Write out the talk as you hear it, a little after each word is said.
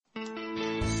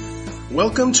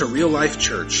Welcome to Real Life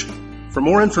Church. For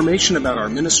more information about our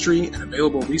ministry and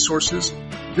available resources,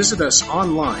 visit us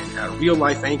online at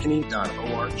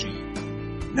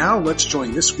reallifeankeny.org. Now let's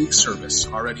join this week's service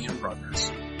already in progress.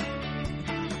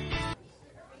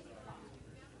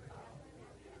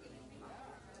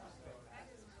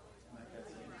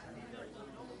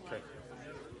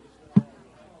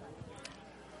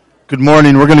 Good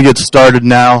morning. We're going to get started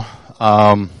now.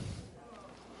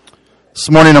 This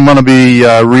morning I'm going to be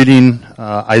reading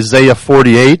Isaiah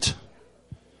 48,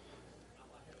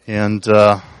 and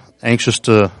anxious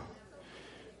to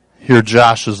hear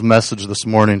Josh's message this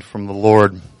morning from the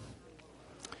Lord.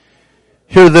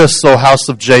 Hear this, O house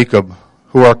of Jacob,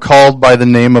 who are called by the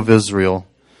name of Israel,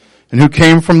 and who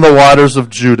came from the waters of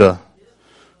Judah,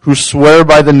 who swear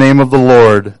by the name of the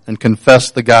Lord and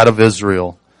confess the God of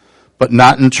Israel, but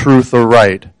not in truth or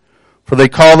right. For they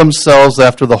call themselves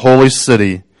after the holy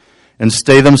city, and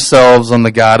stay themselves on the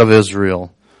God of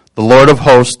Israel. The Lord of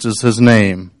hosts is his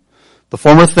name. The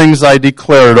former things I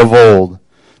declared of old.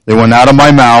 They went out of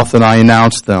my mouth, and I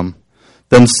announced them.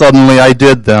 Then suddenly I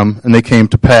did them, and they came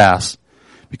to pass.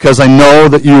 Because I know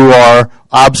that you are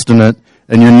obstinate,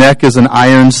 and your neck is an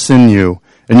iron sinew,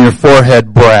 and your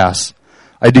forehead brass.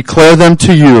 I declare them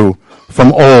to you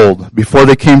from old. Before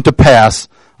they came to pass,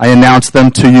 I announced them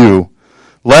to you.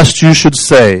 Lest you should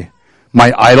say,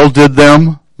 my idol did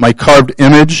them, my carved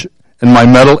image and my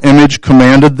metal image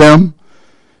commanded them.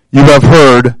 You have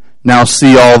heard, now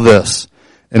see all this.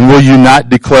 And will you not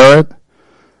declare it?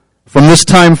 From this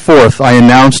time forth I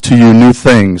announce to you new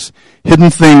things,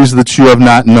 hidden things that you have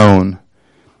not known.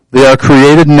 They are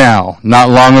created now,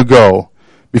 not long ago.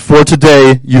 Before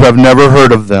today you have never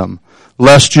heard of them,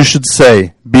 lest you should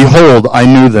say, behold, I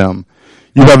knew them.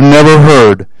 You have never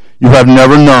heard, you have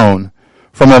never known.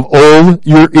 From of old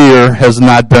your ear has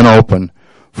not been open.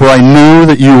 For I knew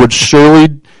that you would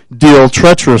surely deal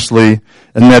treacherously,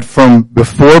 and that from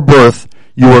before birth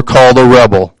you were called a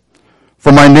rebel.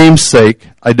 For my name's sake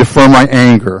I defer my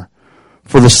anger.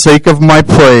 For the sake of my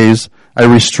praise I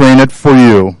restrain it for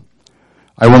you.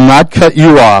 I will not cut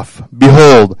you off.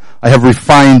 Behold, I have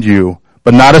refined you,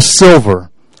 but not as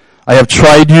silver. I have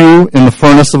tried you in the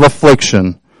furnace of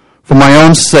affliction. For my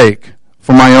own sake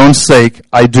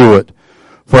I do it.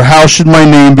 For how should my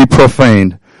name be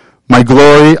profaned? My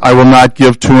glory I will not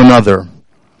give to another.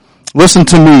 Listen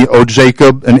to me, O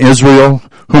Jacob and Israel,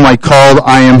 whom I called,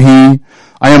 I am he.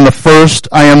 I am the first,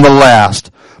 I am the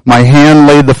last. My hand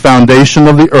laid the foundation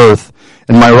of the earth,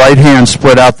 and my right hand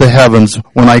spread out the heavens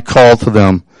when I called to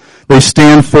them. They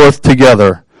stand forth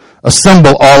together.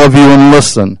 Assemble all of you and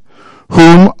listen.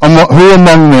 Who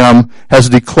among them has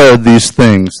declared these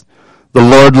things? The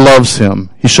Lord loves him.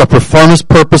 He shall perform his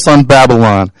purpose on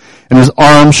Babylon, and his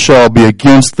arm shall be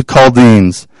against the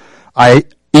Chaldeans.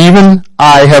 Even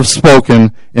I have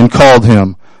spoken and called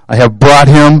him. I have brought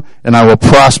him, and I will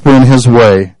prosper in his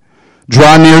way.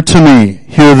 Draw near to me.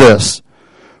 Hear this.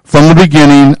 From the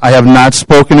beginning I have not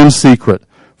spoken in secret.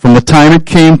 From the time it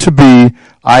came to be,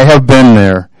 I have been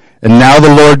there. And now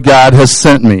the Lord God has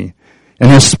sent me,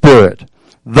 and his Spirit.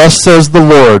 Thus says the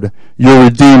Lord, your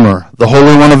Redeemer, the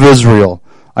Holy One of Israel.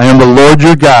 I am the Lord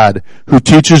your God, who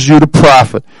teaches you to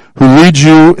profit, who leads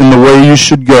you in the way you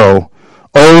should go.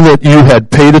 Oh, that you had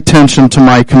paid attention to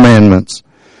my commandments.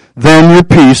 Then your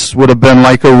peace would have been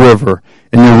like a river,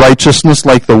 and your righteousness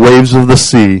like the waves of the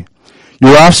sea.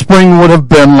 Your offspring would have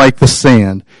been like the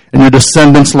sand, and your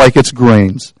descendants like its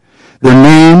grains. Their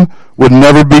name would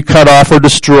never be cut off or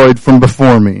destroyed from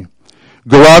before me.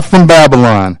 Go out from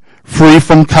Babylon, free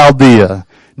from Chaldea.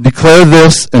 Declare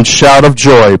this and shout of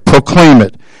joy. Proclaim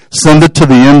it. Send it to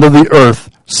the end of the earth.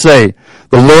 Say,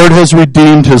 the Lord has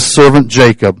redeemed his servant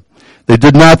Jacob. They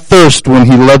did not thirst when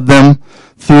he led them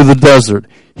through the desert.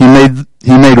 He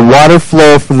made water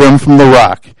flow for them from the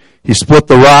rock. He split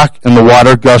the rock and the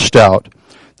water gushed out.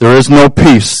 There is no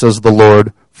peace, says the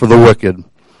Lord, for the wicked.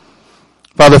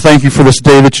 Father, thank you for this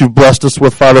day that you've blessed us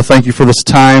with. Father, thank you for this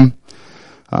time.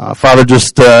 Father,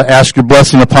 just ask your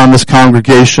blessing upon this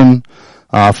congregation.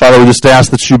 Father, we just ask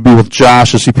that you be with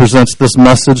Josh as he presents this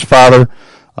message. Father,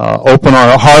 open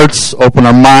our hearts, open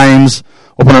our minds,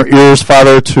 open our ears,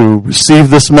 Father, to receive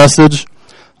this message.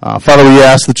 Father, we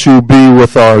ask that you be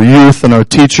with our youth and our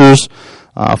teachers.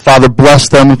 Father, bless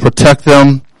them and protect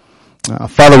them.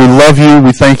 Father, we love you.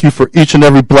 We thank you for each and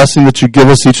every blessing that you give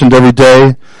us each and every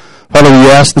day. Father,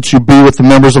 we ask that you be with the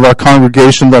members of our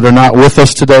congregation that are not with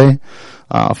us today.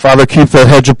 Father, keep that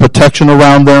hedge of protection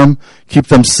around them. Keep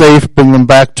them safe. Bring them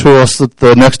back to us at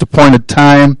the next appointed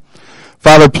time.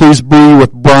 Father, please be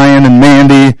with Brian and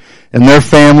Mandy and their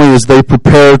family as they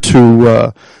prepare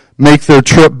to make their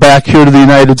trip back here to the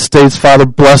United States. Father,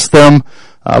 bless them.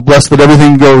 Bless that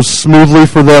everything goes smoothly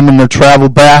for them in their travel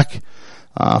back.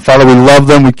 Father, we love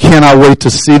them. We cannot wait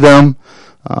to see them.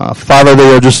 Father,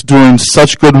 they are just doing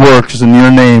such good works in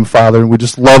your name, Father. We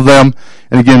just love them.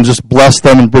 And again, just bless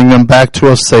them and bring them back to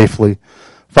us safely.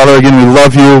 Father, again, we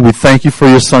love you. We thank you for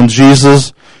your Son,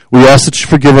 Jesus. We ask that you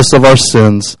forgive us of our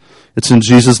sins. It's in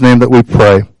Jesus' name that we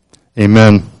pray.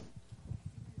 Amen.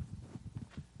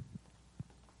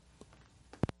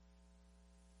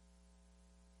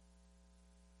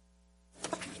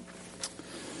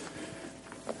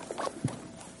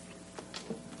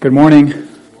 Good morning.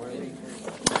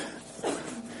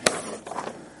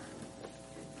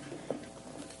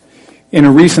 In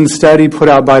a recent study put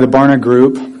out by the Barna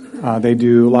Group, they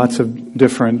do lots of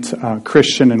different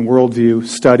Christian and worldview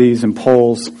studies and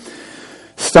polls.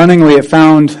 Stunningly, it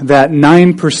found that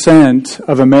 9%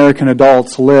 of American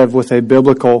adults live with a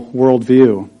biblical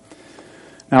worldview.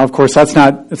 Now, of course, it's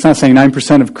not saying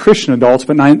 9% of Christian adults,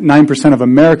 but 9% of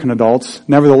American adults.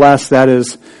 Nevertheless, that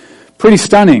is pretty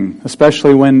stunning,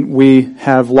 especially when we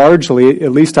have largely,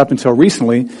 at least up until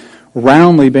recently,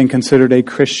 roundly been considered a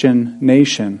Christian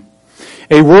nation.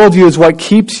 A worldview is what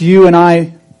keeps you and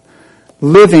I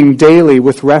living daily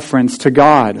with reference to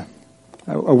God.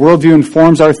 A worldview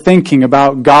informs our thinking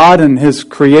about God and His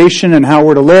creation and how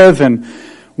we're to live, and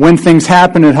when things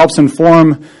happen, it helps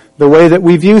inform the way that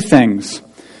we view things.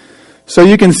 So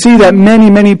you can see that many,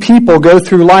 many people go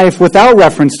through life without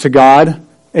reference to God,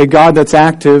 a God that's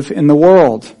active in the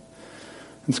world.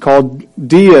 It's called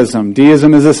deism.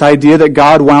 Deism is this idea that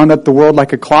God wound up the world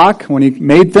like a clock when He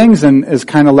made things and is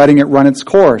kind of letting it run its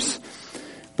course.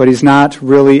 But He's not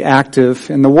really active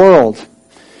in the world.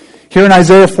 Here in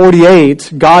Isaiah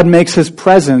 48, God makes His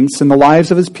presence in the lives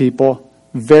of His people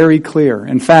very clear.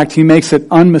 In fact, He makes it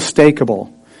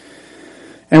unmistakable.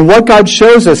 And what God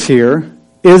shows us here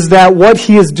is that what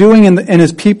He is doing in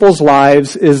His people's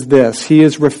lives is this. He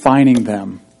is refining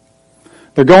them.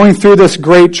 They're going through this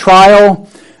great trial.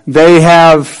 They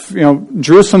have,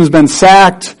 Jerusalem's been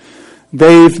sacked.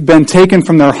 They've been taken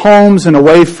from their homes and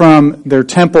away from their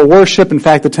temple worship. In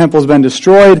fact, the temple's been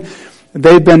destroyed.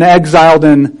 They've been exiled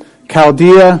in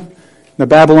Chaldea, the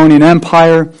Babylonian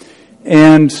Empire.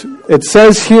 And it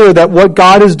says here that what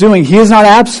God is doing, He is not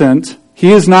absent.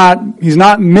 He's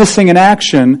not missing an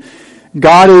action.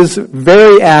 God is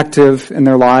very active in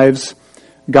their lives.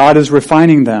 God is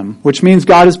refining them, which means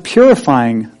God is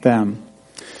purifying them.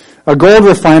 A gold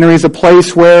refinery is a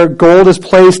place where gold is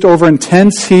placed over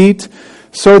intense heat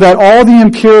so that all the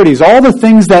impurities, all the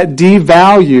things that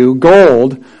devalue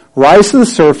gold, rise to the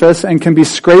surface and can be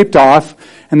scraped off,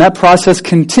 and that process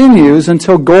continues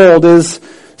until gold is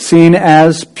seen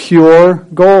as pure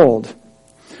gold.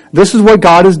 This is what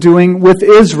God is doing with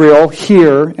Israel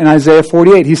here in Isaiah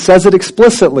 48. He says it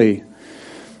explicitly.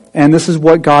 And this is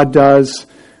what God does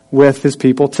with His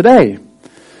people today.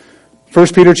 1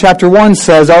 Peter chapter 1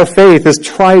 says, our faith is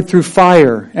tried through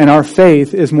fire, and our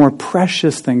faith is more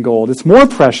precious than gold. It's more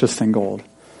precious than gold.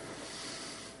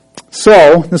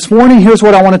 So, this morning, here's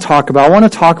what I want to talk about. I want to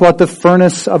talk about the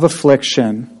furnace of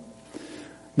affliction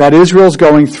that Israel's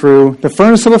going through, the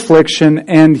furnace of affliction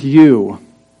and you.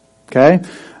 Okay?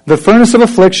 The furnace of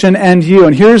affliction and you.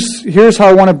 And here's how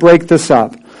I want to break this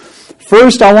up.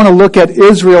 First, I want to look at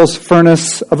Israel's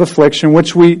furnace of affliction,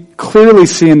 which we clearly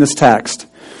see in this text.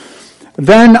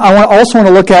 Then I also want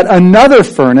to look at another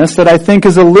furnace that I think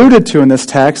is alluded to in this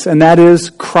text, and that is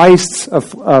Christ's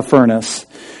furnace.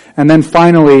 And then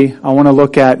finally, I want to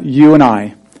look at you and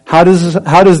I. How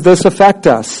does this affect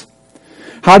us?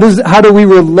 How do we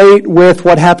relate with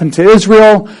what happened to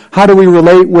Israel? How do we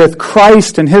relate with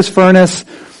Christ and His furnace?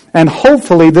 And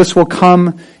hopefully this will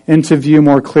come into view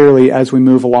more clearly as we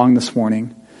move along this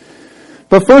morning.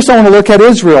 But first I want to look at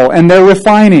Israel and their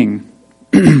refining.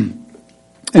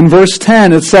 In verse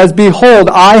 10 it says, behold,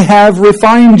 I have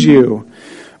refined you,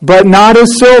 but not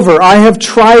as silver. I have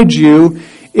tried you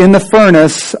in the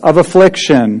furnace of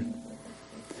affliction.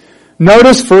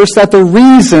 Notice first that the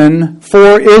reason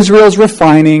for Israel's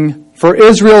refining, for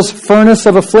Israel's furnace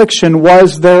of affliction,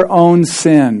 was their own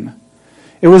sin.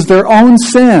 It was their own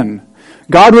sin.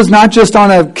 God was not just on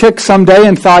a kick someday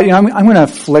and thought, I'm going to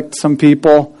afflict some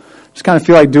people. Just kind of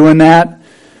feel like doing that.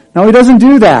 No, He doesn't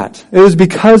do that. It was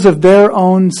because of their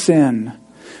own sin.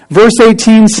 Verse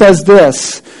 18 says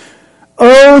this,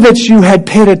 oh, that you had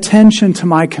paid attention to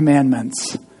my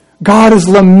commandments. God is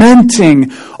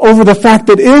lamenting over the fact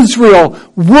that Israel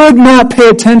would not pay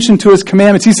attention to His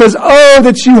commandments. He says, oh,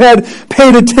 that you had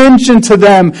paid attention to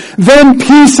them. Then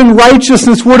peace and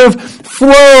righteousness would have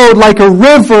flowed like a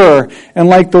river and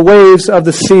like the waves of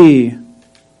the sea.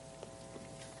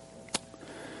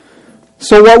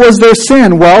 So what was their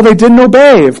sin? Well, they didn't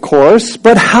obey, of course,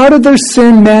 but how did their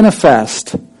sin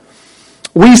manifest?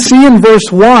 We see in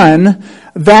verse 1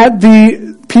 that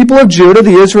the people of Judah,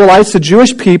 the Israelites, the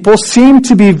Jewish people, seem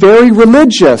to be very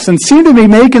religious and seem to be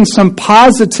making some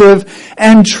positive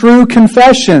and true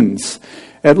confessions,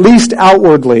 at least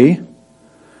outwardly.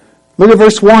 Look at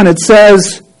verse 1. It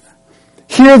says,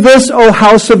 "Hear this, O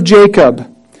house of Jacob,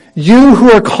 you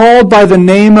who are called by the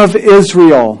name of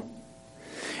Israel,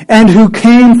 and who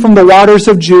came from the waters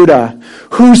of Judah,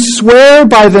 who swear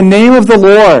by the name of the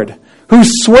Lord." Who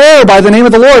swear by the name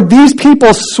of the Lord. These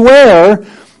people swear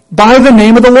by the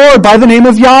name of the Lord, by the name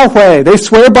of Yahweh. They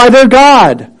swear by their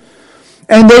God.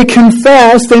 And they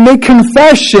confess, they make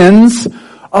confessions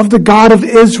of the God of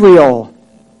Israel.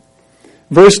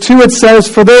 Verse 2, it says,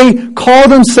 "For they call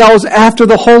themselves after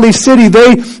the holy city."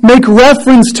 They make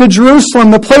reference to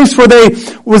Jerusalem, the place where they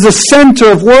was a center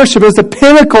of worship. It was the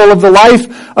pinnacle of the life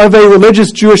of a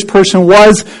religious Jewish person,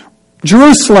 was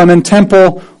Jerusalem and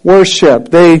temple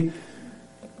worship. They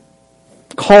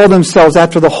call themselves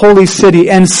after the holy city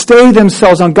and stay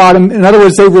themselves on God. In other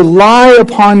words, they rely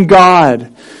upon God.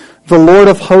 The Lord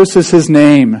of hosts is his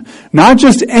name. Not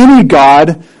just any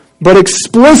God, but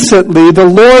explicitly the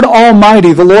Lord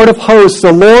Almighty, the Lord of hosts,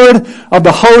 the Lord of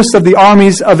the hosts of the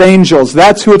armies of angels.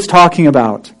 That's who it's talking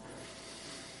about.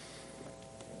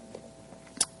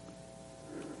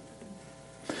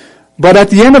 But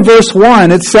at the end of verse 1,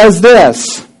 it says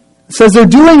this. It says they're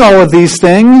doing all of these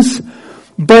things,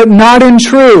 but not in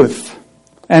truth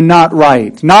and not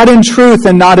right. Not in truth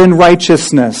and not in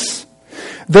righteousness.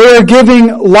 They are giving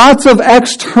lots of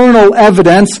external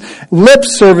evidence, lip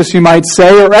service you might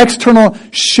say, or external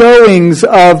showings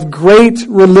of great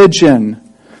religion.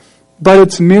 But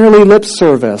it's merely lip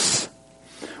service.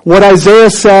 What Isaiah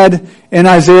said in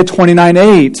Isaiah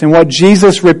 29:8 and what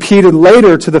Jesus repeated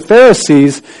later to the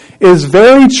Pharisees is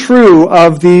very true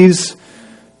of these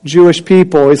Jewish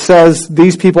people. It says,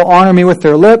 "These people honor me with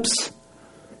their lips."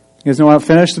 You guys know how it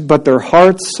finished? "But their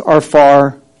hearts are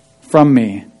far from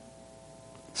me."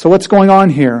 So what's going on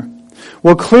here?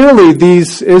 Well, clearly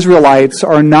these Israelites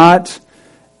are not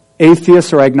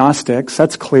atheists or agnostics.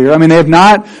 That's clear. I mean, it's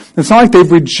not like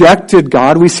they've rejected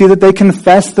God. We see that they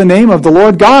confess the name of the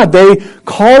Lord God. They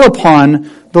call upon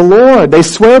the Lord. They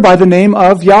swear by the name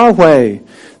of Yahweh.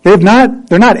 They're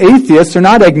not atheists. They're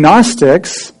not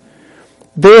agnostics.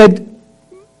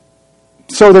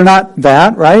 So they're not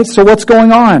that, right? So what's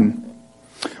going on?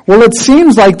 Well, it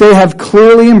seems like they have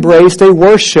clearly embraced a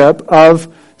worship of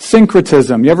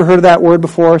syncretism. You ever heard of that word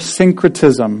before?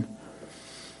 Syncretism.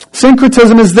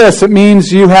 Syncretism is this. It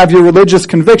means you have your religious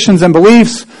convictions and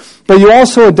beliefs, but you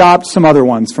also adopt some other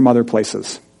ones from other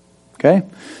places. Okay?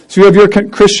 So you have your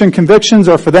Christian convictions,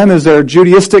 or for them is their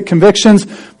Judaistic convictions,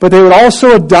 but they would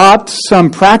also adopt some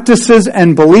practices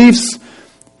and beliefs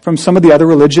from some of the other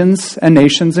religions and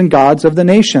nations and gods of the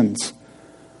nations.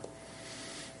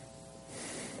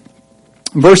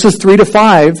 Verses 3 to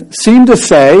 5 seem to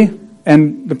say,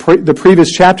 and the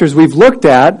previous chapters we've looked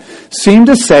at, seem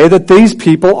to say that these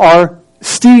people are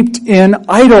steeped in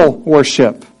idol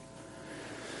worship.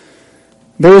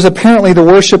 There is apparently the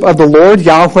worship of the Lord,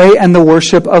 Yahweh, and the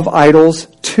worship of idols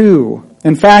too.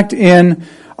 In fact, in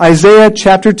Isaiah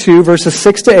chapter 2, verses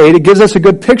 6 to 8, it gives us a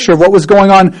good picture of what was going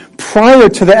on prior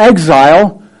to the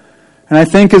exile, and I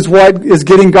think is what is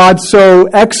getting God so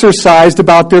exercised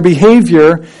about their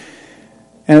behavior.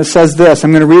 And it says this.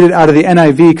 I'm going to read it out of the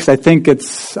NIV because I think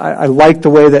I like the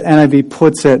way that NIV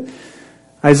puts it.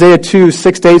 Isaiah 2,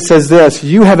 6 to 8 says this: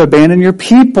 "You have abandoned your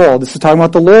people." This is talking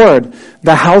about the Lord.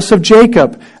 "The house of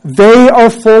Jacob. They are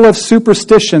full of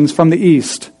superstitions from the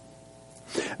east.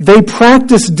 They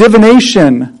practice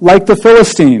divination like the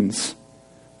Philistines,"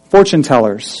 fortune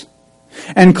tellers,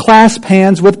 "and clasp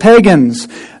hands with pagans.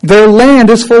 Their land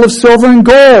is full of silver and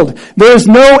gold. There is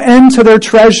no end to their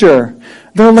treasure.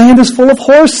 Their land is full of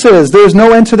horses. There is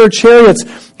no end to their chariots.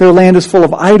 Their land is full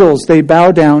of idols. They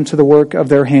bow down to the work of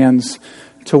their hands,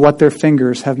 to what their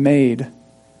fingers have made."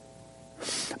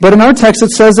 But in our text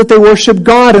it says that they worship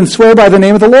God and swear by the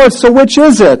name of the Lord. So which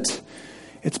is it?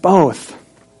 It's both.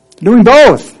 They're doing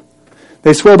both.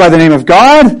 They swear by the name of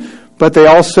God, but they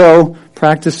also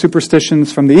practice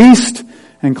superstitions from the east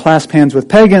and clasp hands with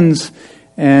pagans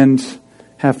and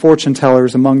have fortune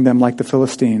tellers among them like the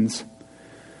Philistines.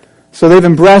 So they've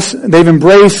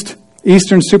embraced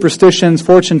Eastern superstitions,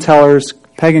 fortune tellers,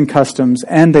 pagan customs,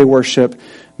 and they worship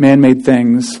man-made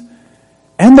things.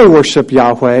 And they worship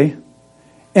Yahweh.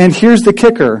 And here's the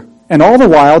kicker. And all the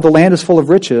while, the land is full of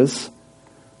riches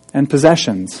and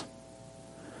possessions.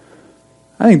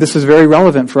 I think this is very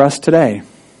relevant for us today.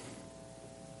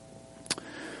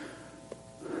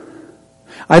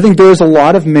 I think there's a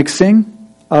lot of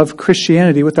mixing of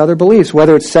Christianity with other beliefs,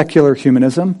 whether it's secular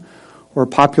humanism or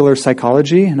popular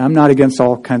psychology. And I'm not against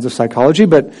all kinds of psychology,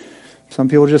 but some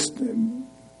people just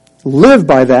live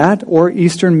by that, or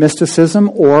Eastern mysticism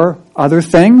or other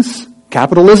things.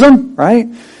 Capitalism, right?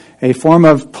 A form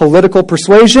of political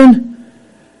persuasion.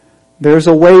 There's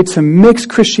a way to mix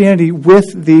Christianity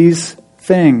with these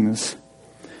things.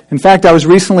 In fact, I was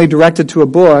recently directed to a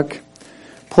book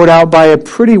put out by a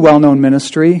pretty well-known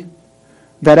ministry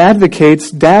that advocates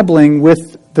dabbling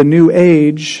with the New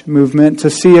Age movement to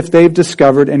see if they've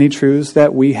discovered any truths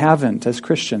that we haven't as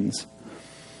Christians.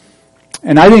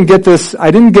 And I didn't get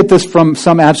this from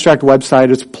some abstract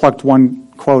website. It's plucked one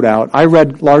quote out. I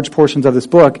read large portions of this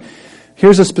book.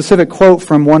 Here's a specific quote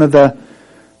from one of the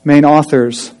main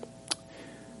authors.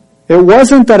 It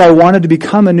wasn't that I wanted to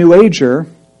become a New Ager.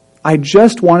 I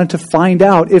just wanted to find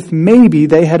out if maybe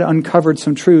they had uncovered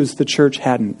some truths the church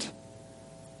hadn't.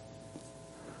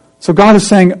 So God is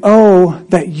saying, oh,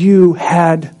 that you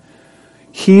had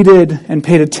heeded and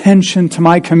paid attention to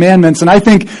my commandments. And I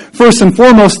think, first and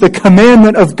foremost, the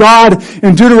commandment of God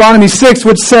in Deuteronomy 6,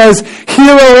 which says,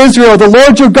 Hear, O Israel, the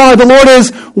Lord your God, the Lord is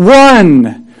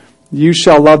one. You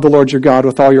shall love the Lord your God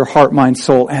with all your heart, mind,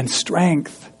 soul, and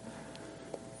strength.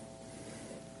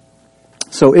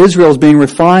 So Israel is being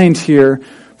refined here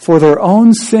for their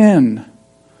own sin,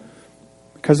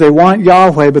 because they want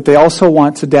Yahweh, but they also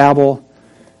want to dabble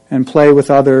and play with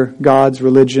other gods,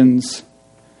 religions,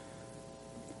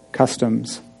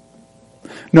 customs.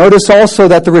 Notice also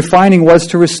that the refining was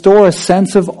to restore a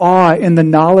sense of awe in the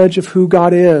knowledge of who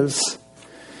God is.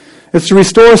 It's to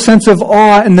restore a sense of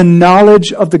awe in the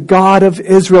knowledge of the God of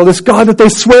Israel, this God that they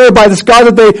swear by, this God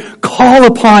that they call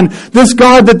upon, this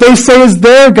God that they say is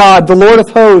their God, the Lord of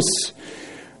hosts.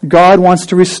 God wants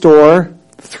to restore,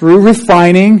 through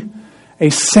refining, a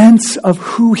sense of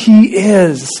who He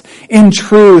is in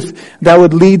truth that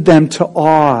would lead them to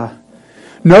awe.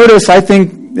 Notice, I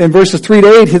think, in verses 3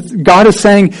 to 8, God is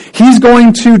saying He's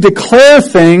going to declare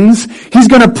things, He's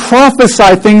going to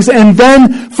prophesy things, and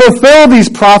then fulfill these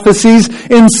prophecies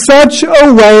in such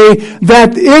a way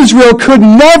that Israel could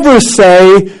never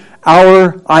say,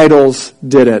 our idols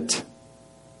did it.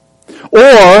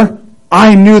 Or,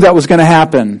 I knew that was going to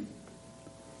happen.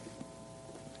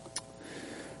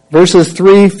 Verses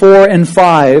 3, 4, and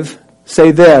 5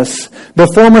 say this,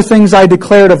 The former things I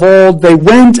declared of old, they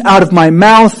went out of my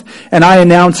mouth, and I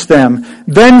announced them.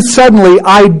 Then suddenly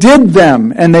I did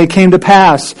them, and they came to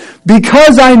pass.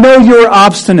 Because I know you are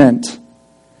obstinate,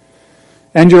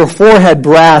 and your forehead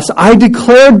brass, I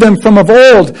declared them from of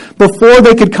old. Before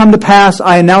they could come to pass,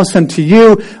 I announced them to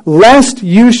you, lest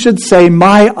you should say,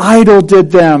 my idol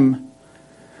did them.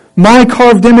 My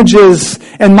carved images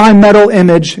and my metal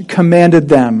image commanded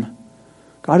them.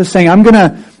 God is saying, I'm going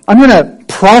to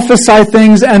prophesy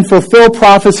things and fulfill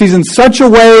prophecies in such a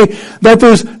way that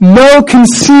there's no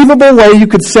conceivable way you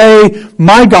could say,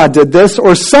 my God did this,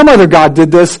 or some other God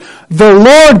did this. The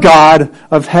Lord God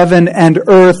of heaven and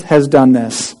earth has done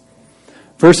this.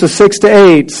 Verses 6 to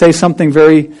 8 say something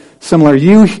very similar.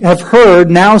 You have heard,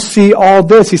 now see all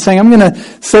this. He's saying, I'm going to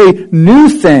say new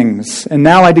things, and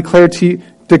now I declare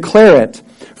it.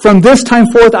 From this time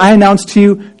forth I announce to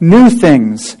you new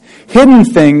things, hidden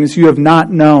things you have not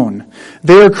known.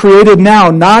 They are created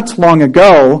now, not long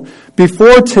ago.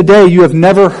 Before today you have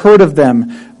never heard of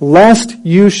them, lest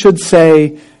you should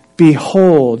say,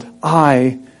 behold,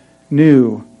 I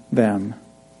knew them.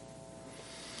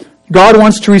 God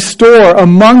wants to restore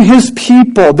among His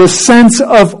people this sense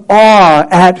of awe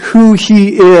at who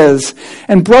He is.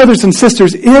 And brothers and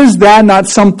sisters, is that not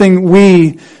something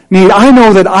we need? I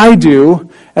know that I do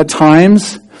at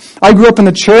times. I grew up in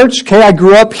the church, okay? I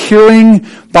grew up hearing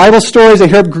Bible stories. I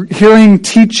grew up hearing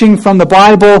teaching from the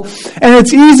Bible. And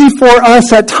it's easy for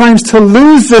us at times to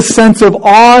lose this sense of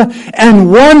awe and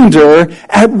wonder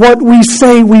at what we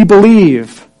say we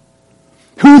believe.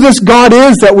 Who this God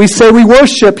is that we say we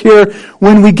worship here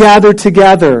when we gather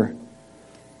together.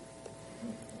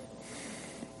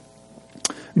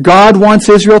 God wants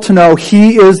Israel to know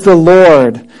He is the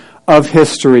Lord of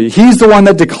history. He's the one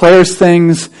that declares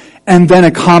things and then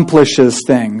accomplishes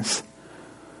things.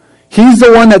 He's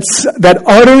the one that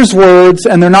utters words,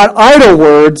 and they're not idle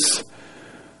words.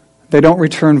 They don't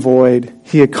return void.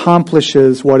 He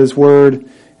accomplishes what His word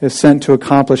is sent to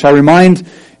accomplish. I remind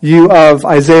you of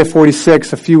Isaiah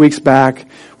 46 a few weeks back,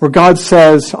 where God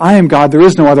says, I am God, there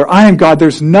is no other. I am God,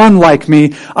 there's none like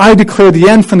me. I declare the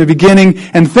end from the beginning,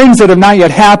 and things that have not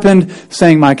yet happened,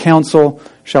 saying, my counsel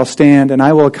shall stand, and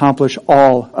I will accomplish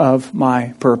all of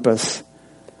my purpose.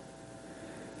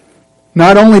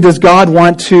 Not only does God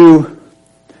want to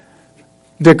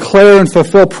declare and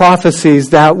fulfill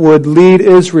prophecies that would lead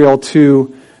Israel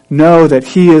to know that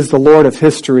He is the Lord of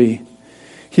history.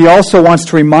 He also wants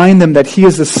to remind them that He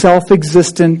is the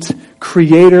self-existent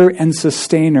creator and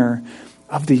sustainer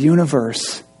of the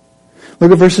universe.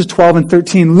 Look at verses 12 and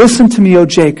 13. Listen to me, O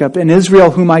Jacob, and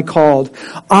Israel whom I called.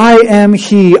 I am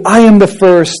He, I am the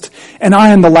first, and I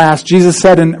am the last. Jesus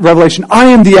said in Revelation, I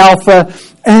am the Alpha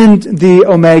and the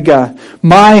Omega.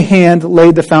 My hand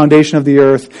laid the foundation of the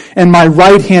earth, and my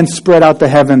right hand spread out the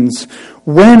heavens.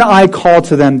 When I call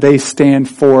to them, they stand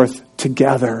forth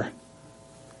together.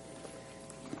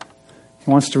 He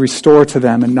wants to restore to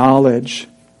them a knowledge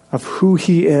of who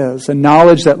He is, a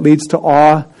knowledge that leads to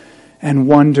awe and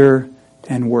wonder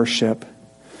and worship.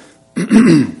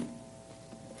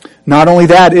 Not only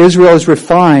that, Israel is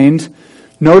refined.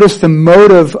 Notice the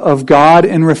motive of God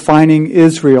in refining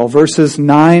Israel. Verses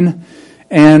 9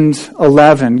 and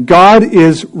 11. God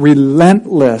is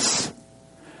relentless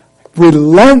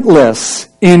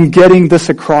in getting this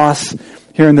across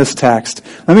here in this text.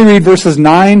 Let me read verses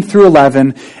 9 through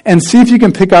 11 and see if you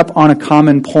can pick up on a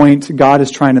common point God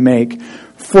is trying to make.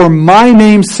 For my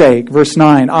name's sake, verse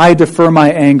 9, I defer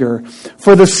my anger.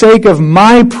 For the sake of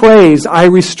my praise, I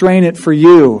restrain it for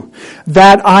you,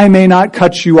 that I may not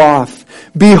cut you off.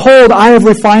 Behold, I have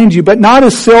refined you, but not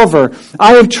as silver.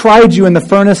 I have tried you in the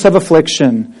furnace of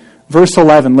affliction. Verse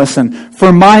 11, listen.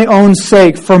 For my own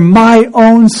sake,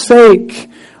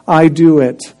 I do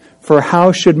it. For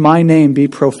how should my name be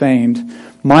profaned?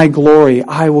 My glory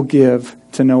I will give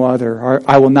to no other, or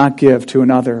I will not give to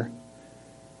another.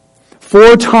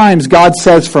 4 times God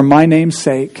says, for my name's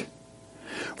sake,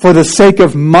 for the sake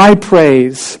of my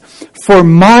praise, for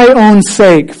my own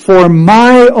sake, for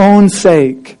my own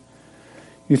sake.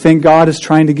 You think God is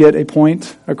trying to get a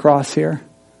point across here?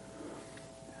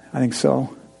 I think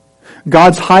so.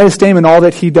 God's highest aim in all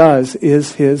that He does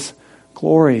is His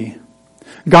glory.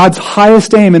 God's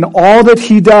highest aim in all that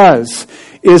He does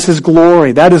is His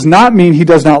glory. That does not mean He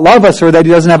does not love us or that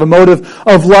He doesn't have a motive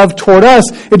of love toward us.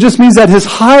 It just means that His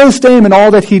highest aim in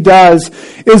all that He does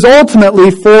is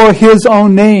ultimately for His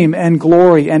own name and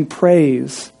glory and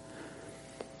praise.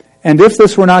 And if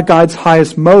this were not God's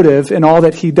highest motive in all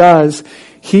that He does,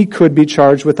 He could be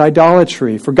charged with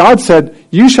idolatry. For God said,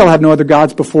 you shall have no other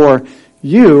gods before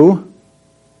you.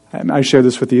 I shared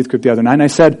this with the youth group the other night, and I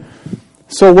said,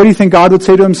 so what do you think God would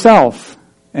say to Himself?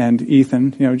 And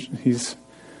Ethan, he's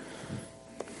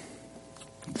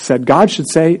said God should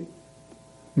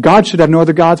have no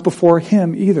other gods before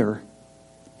Him either.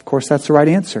 Of course, that's the right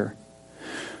answer.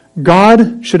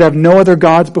 God should have no other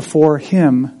gods before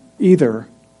Him either.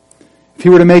 If He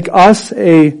were to make us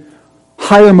a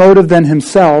higher motive than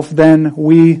Himself, then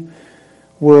we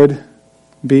would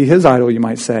be His idol, you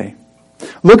might say.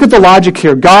 Look at the logic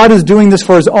here. God is doing this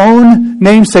for His own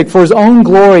namesake, for His own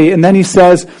glory, and then He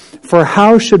says, for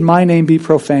how should my name be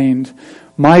profaned?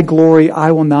 My glory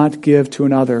I will not give to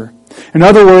another. In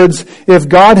other words, if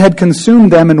God had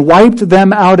consumed them and wiped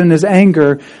them out in His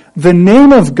anger, the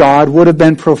name of God would have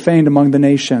been profaned among the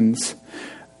nations.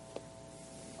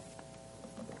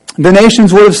 The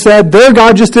nations would have said their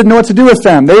God just didn't know what to do with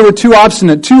them. They were too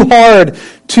obstinate, too hard,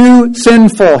 too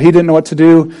sinful. He didn't know what to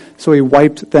do, so He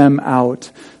wiped them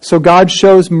out. So God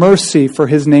shows mercy for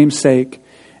His name's sake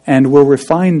and will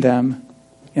refine them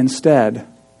instead.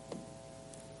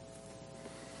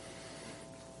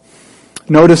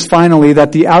 Notice finally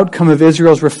that the outcome of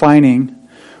Israel's refining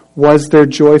was their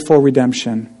joyful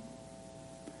redemption.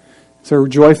 It's their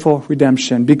joyful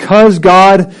redemption. Because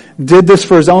God did this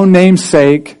for His own name's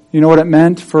sake, you know what it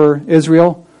meant for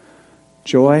Israel?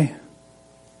 Joy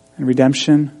and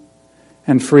redemption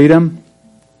and freedom.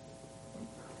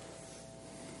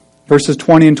 Verses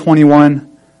 20 and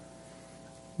 21.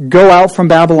 Go out from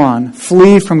Babylon,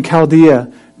 flee from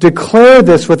Chaldea. Declare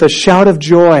this with a shout of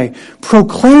joy.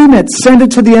 Proclaim it, send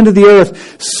it to the end of the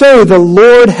earth. Say, the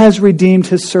Lord has redeemed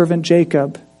His servant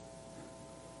Jacob.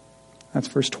 That's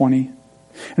verse 20.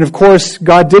 And of course,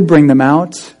 God did bring them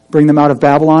out of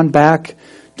Babylon back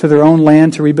to their own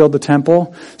land to rebuild the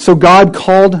temple. So God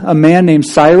called a man named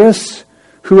Cyrus,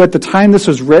 who at the time this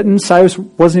was written, Cyrus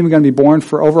wasn't even going to be born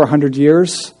for over 100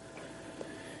 years.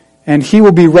 And he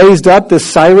will be raised up, this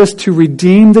Cyrus, to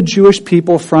redeem the Jewish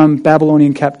people from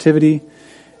Babylonian captivity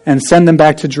and send them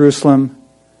back to Jerusalem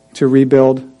to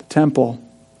rebuild the temple.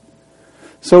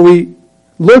 So we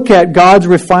look at God's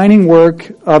refining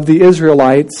work of the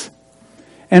Israelites.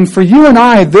 And for you and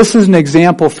I, this is an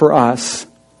example for us.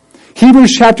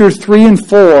 Hebrews chapters 3 and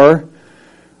 4,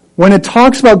 when it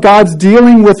talks about God's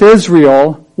dealing with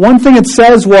Israel, one thing it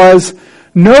says was,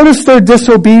 notice their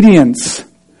disobedience.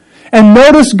 And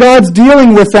notice God's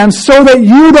dealing with them so that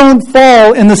you don't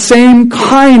fall in the same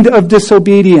kind of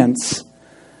disobedience.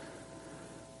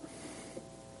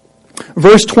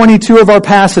 Verse 22 of our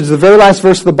passage, the very last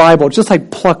verse of the Bible, just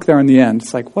like pluck there in the end.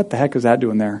 It's like, what the heck is that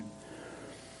doing there?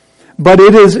 But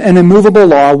it is an immovable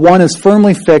law. One is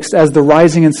firmly fixed as the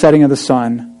rising and setting of the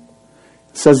sun.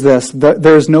 It says this,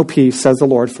 there is no peace, says the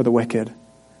Lord, for the wicked.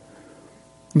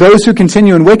 Those who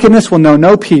continue in wickedness will know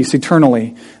no peace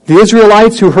eternally. The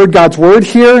Israelites who heard God's word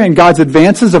here and God's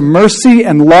advances of mercy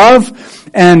and love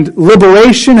and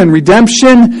liberation and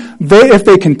redemption, if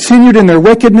they continued in their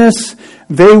wickedness,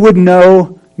 they would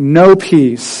know no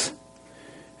peace.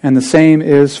 And the same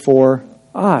is for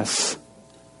us.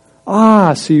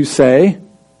 So you say,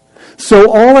 so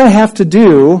all I have to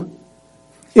do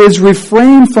is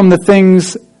refrain from the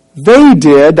things they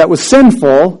did that was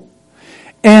sinful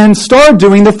and start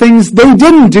doing the things they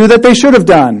didn't do that they should have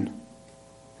done.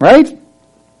 Right?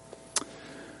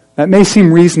 That may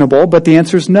seem reasonable, but the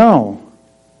answer is no.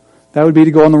 That would be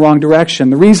to go in the wrong direction.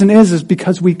 The reason is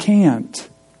because we can't.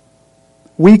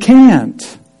 We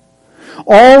can't.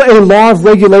 All a law of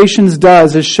regulations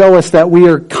does is show us that we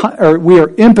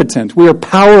are impotent. We are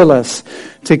powerless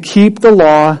to keep the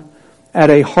law at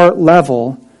a heart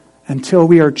level until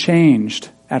we are changed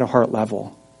at a heart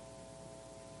level.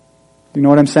 You know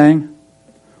what I'm saying?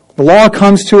 The law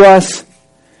comes to us,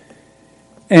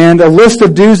 and a list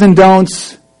of do's and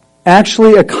don'ts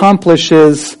actually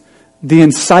accomplishes the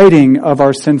inciting of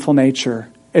our sinful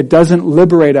nature. It doesn't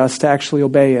liberate us to actually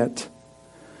obey it.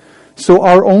 So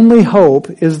our only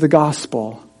hope is the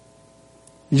gospel.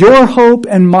 Your hope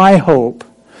and my hope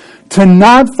to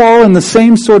not fall in the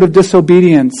same sort of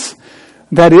disobedience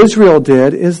that Israel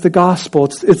did is the gospel.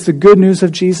 It's the good news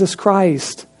of Jesus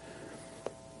Christ.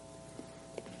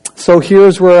 So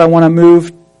here's where I want to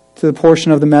move to the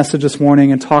portion of the message this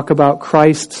morning and talk about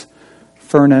Christ's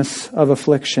furnace of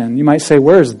affliction. You might say,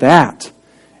 where's that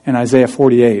in Isaiah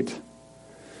 48?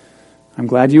 I'm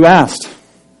glad you asked.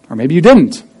 Or maybe you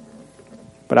didn't.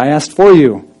 But I asked for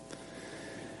you.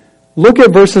 Look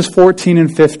at verses 14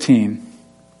 and 15.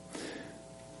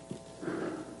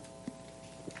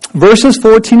 Verses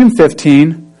 14 and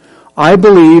 15, I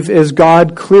believe, is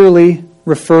God clearly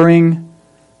referring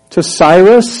to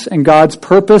Cyrus and God's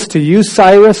purpose to use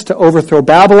Cyrus to overthrow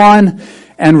Babylon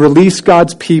and release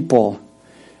God's people.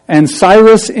 And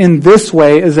Cyrus in this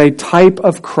way is a type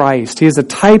of Christ. He is a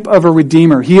type of a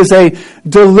redeemer. He is a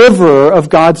deliverer of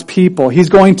God's people. He's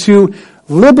going to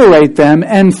liberate them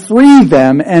and free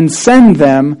them and send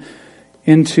them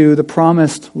into the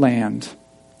promised land.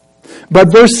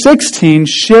 But verse 16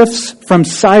 shifts from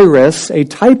Cyrus, a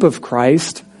type of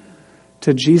Christ,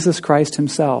 to Jesus Christ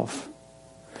himself.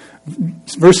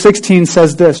 Verse 16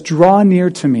 says this, draw near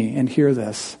to me and hear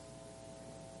this.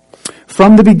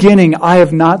 From the beginning I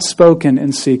have not spoken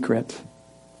in secret.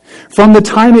 From the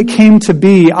time it came to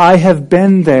be, I have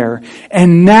been there.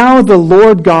 And now the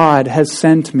Lord God has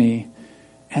sent me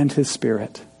and his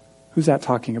Spirit. Who's that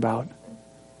talking about?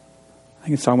 I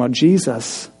think it's talking about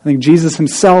Jesus. I think Jesus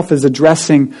himself is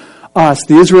addressing us,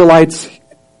 the Israelites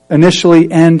initially,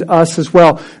 and us as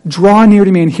well. Draw near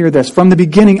to me and hear this. From the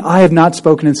beginning, I have not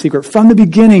spoken in secret. From the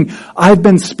beginning, I've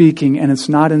been speaking, and it's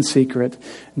not in secret.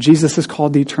 Jesus is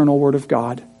called the eternal Word of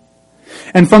God.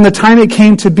 And from the time it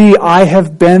came to be, I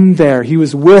have been there. He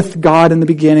was with God in the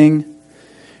beginning.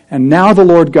 And now the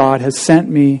Lord God has sent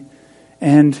me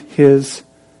and his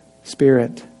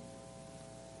Spirit.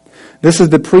 This is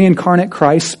the pre-incarnate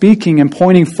Christ speaking and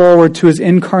pointing forward to his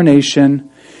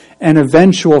incarnation and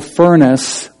eventual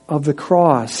furnace of the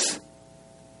cross.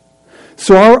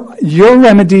 So your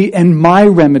remedy and my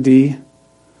remedy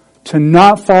to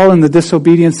not fall in the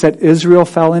disobedience that Israel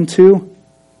fell into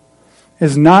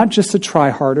is not just to try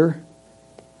harder,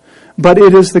 but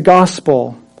it is the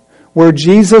gospel where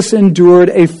Jesus endured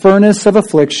a furnace of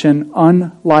affliction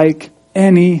unlike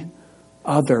any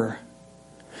other.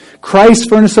 Christ's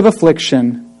furnace of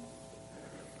affliction.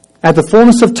 At the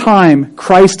fullness of time,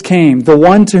 Christ came, the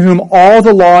one to whom all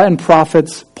the law and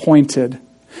prophets pointed.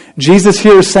 Jesus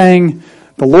here is saying,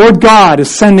 the Lord God is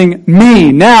sending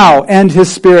me now and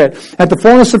his Spirit. At the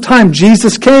fullness of time,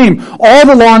 Jesus came. All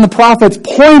the law and the prophets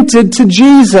pointed to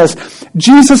Jesus.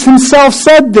 Jesus himself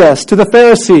said this to the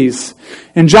Pharisees.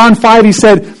 In John 5, he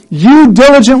said, you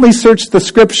diligently search the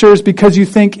Scriptures because you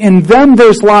think in them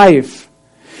there's life.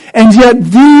 And yet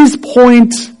these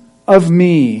point of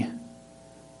me.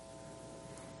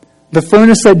 The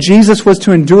furnace that Jesus was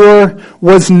to endure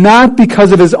was not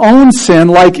because of his own sin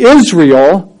like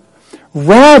Israel.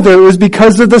 Rather, it was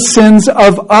because of the sins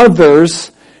of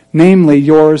others, namely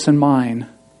yours and mine.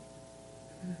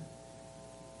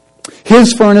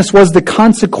 His furnace was the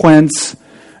consequence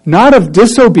not of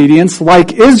disobedience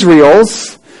like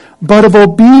Israel's, but of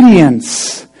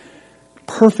obedience.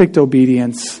 Perfect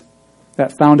obedience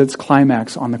that found its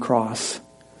climax on the cross.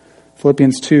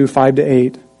 Philippians 2,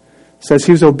 5-8 says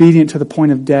he was obedient to the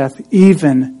point of death,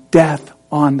 even death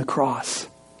on the cross.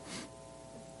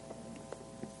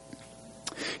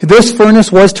 This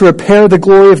furnace was to repair the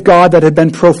glory of God that had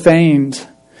been profaned.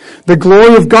 The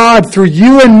glory of God through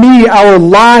you and me, our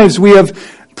lives. We have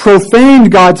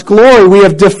profaned God's glory. We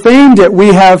have defamed it. We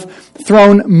have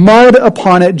thrown mud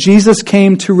upon it. Jesus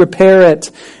came to repair it.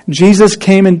 Jesus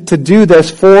came in to do this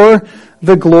for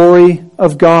the glory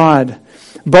of God.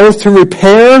 Both to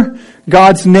repair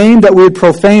God's name that we had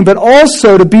profaned, but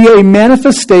also to be a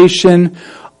manifestation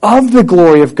of the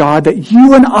glory of God that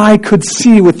you and I could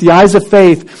see with the eyes of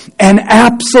faith and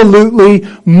absolutely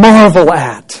marvel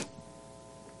at.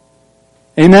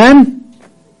 Amen?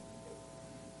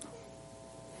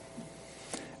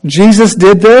 Jesus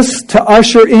did this to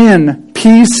usher in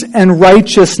peace and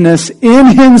righteousness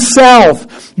in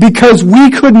Himself because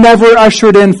we could never usher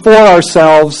it in for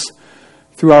ourselves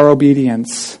through our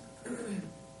obedience.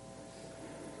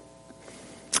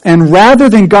 And rather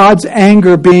than God's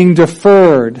anger being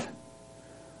deferred,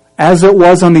 as it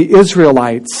was on the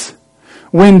Israelites,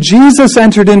 when Jesus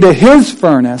entered into His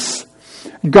furnace,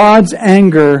 God's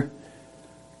anger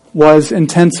was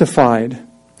intensified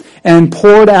and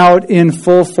poured out in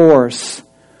full force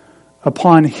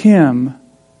upon Him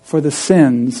for the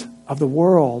sins of the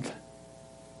world.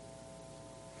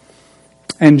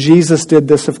 And Jesus did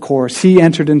this, of course. He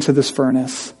entered into this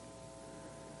furnace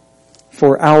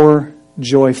for our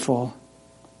joyful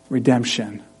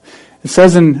redemption. It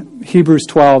says in Hebrews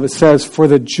 12, it says, for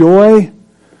the joy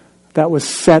that was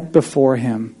set before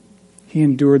Him, He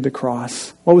endured the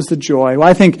cross. What was the joy? Well,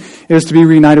 I think it was to be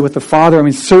reunited with the Father. I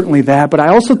mean, certainly that. But I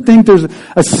also think there's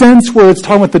a sense where it's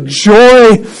talking about the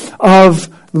joy of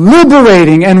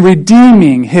liberating and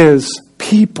redeeming His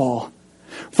people.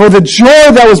 For the joy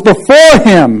that was before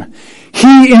Him,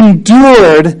 He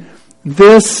endured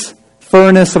this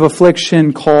furnace of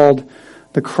affliction called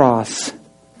the cross.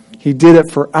 He did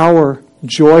it for our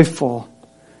joyful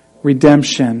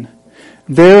redemption.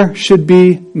 There should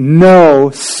be no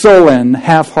sullen,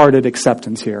 half-hearted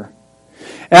acceptance here.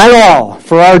 At all,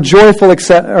 for our joyful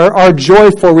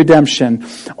redemption.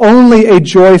 Only a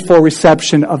joyful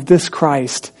reception of this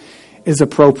Christ is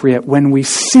appropriate when we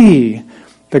see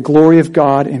the glory of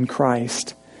God in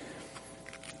Christ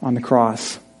on the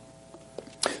cross.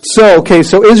 So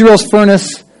Israel's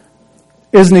furnace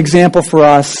is an example for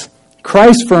us.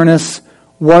 Christ's furnace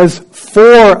was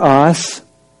for us.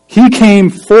 He came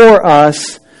for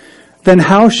us. Then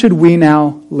how should we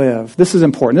now live? This is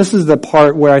important. This is the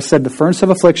part where I said the furnace of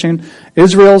affliction,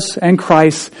 Israel's and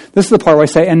Christ's. This is the part where I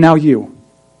say, and now you.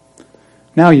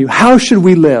 Now you. How should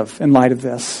we live in light of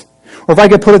this? Or if I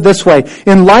could put it this way,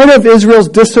 in light of Israel's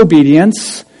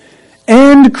disobedience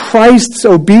and Christ's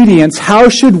obedience, how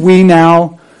should we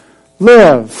now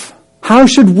live? How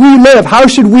should we live? How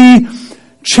should we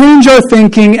change our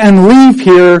thinking and leave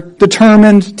here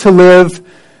determined to live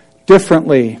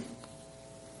differently?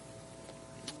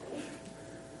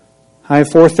 I have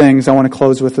 4 things I want to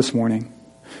close with this morning.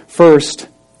 First,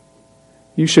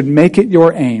 you should make it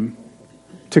your aim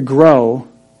to grow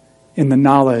in the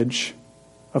knowledge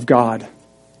of God.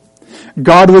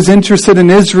 God was interested in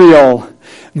Israel,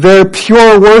 their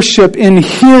pure worship in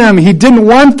Him. He didn't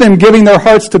want them giving their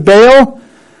hearts to Baal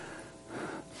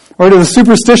or to the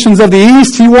superstitions of the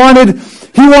East. He wanted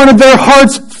their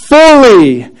hearts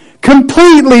fully,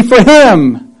 completely for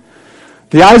Him.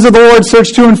 The eyes of the Lord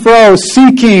search to and fro,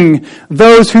 seeking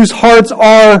those whose hearts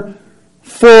are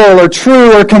full or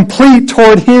true or complete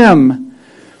toward Him.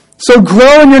 So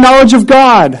grow in your knowledge of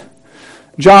God.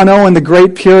 John Owen, the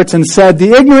great Puritan, said,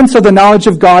 the ignorance of the knowledge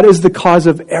of God is the cause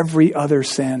of every other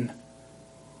sin.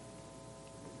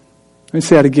 Let me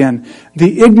say that again.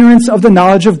 The ignorance of the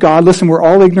knowledge of God, listen, we're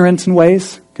all ignorant in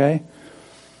ways, okay?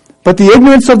 But the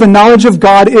ignorance of the knowledge of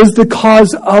God is the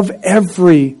cause of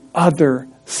every other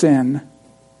sin.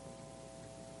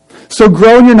 So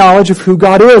grow in your knowledge of who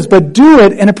God is, but do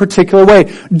it in a particular way.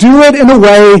 Do it in a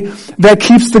way that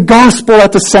keeps the gospel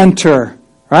at the center,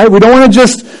 right? We don't want to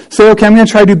just say, okay, I'm going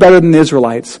to try to do better than the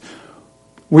Israelites.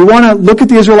 We want to look at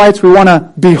the Israelites, we want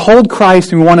to behold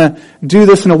Christ, and we want to do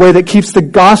this in a way that keeps the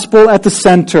gospel at the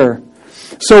center.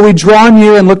 So we draw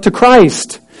near and look to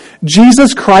Christ.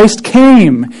 Jesus Christ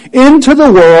came into the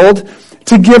world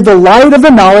to give the light of the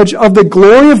knowledge of the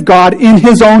glory of God in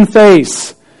His own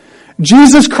face.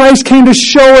 Jesus Christ came to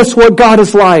show us what God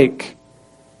is like.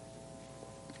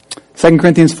 2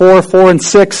 Corinthians 4 and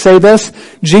 6 say this.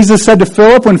 Jesus said to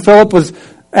Philip when Philip was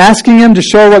asking him to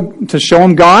show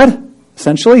him God,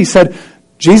 essentially, he said,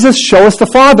 Jesus, show us the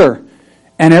Father,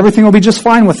 and everything will be just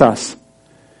fine with us.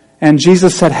 And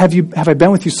Jesus said, have I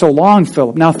been with you so long,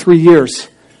 Philip, now 3 years,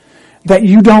 that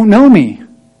you don't know me?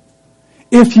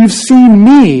 If you've seen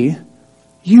me,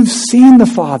 you've seen the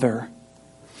Father.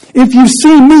 If you've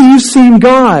seen me, you've seen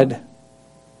God.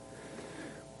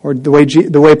 Or the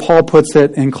way Paul puts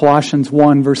it in Colossians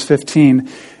 1, verse 15,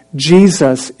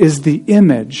 Jesus is the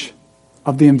image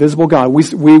of the invisible God.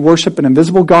 We worship an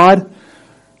invisible God,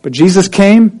 but Jesus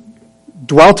came,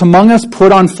 dwelt among us,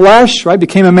 put on flesh, right?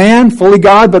 Became a man, fully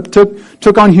God, but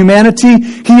took on humanity.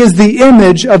 He is the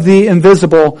image of the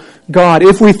invisible God.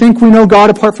 If we think we know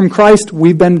God apart from Christ,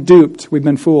 we've been duped. We've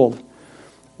been fooled.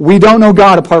 We don't know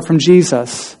God apart from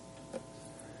Jesus.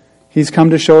 He's come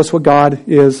to show us what God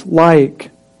is like.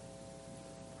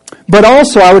 But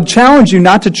also, I would challenge you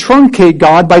not to truncate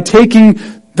God by taking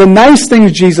the nice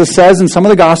things Jesus says in some of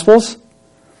the Gospels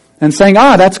and saying,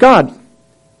 that's God,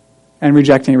 and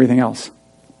rejecting everything else.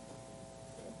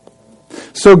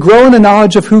 So grow in the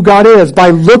knowledge of who God is by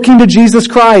looking to Jesus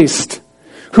Christ,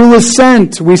 who was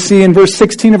sent, we see in verse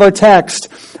 16 of our text,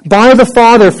 by the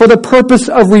Father for the purpose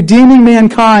of redeeming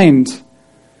mankind.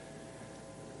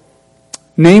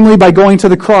 Namely, by going to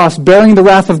the cross, bearing the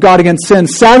wrath of God against sin,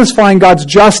 satisfying God's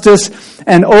justice,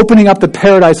 and opening up the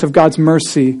paradise of God's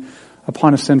mercy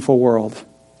upon a sinful world.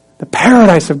 The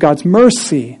paradise of God's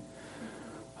mercy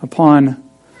upon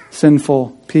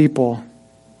sinful people.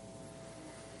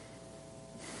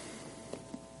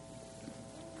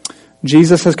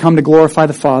 Jesus has come to glorify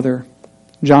the Father.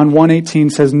 John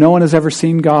 1:18 says, no one has ever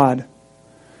seen God.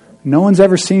 No one's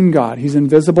ever seen God. He's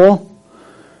invisible.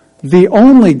 The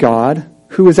only God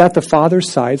who is at the Father's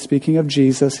side, speaking of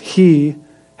Jesus, He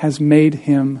has made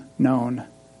Him known.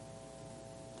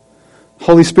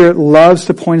 Holy Spirit loves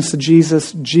to point us to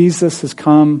Jesus. Jesus has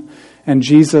come, and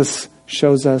Jesus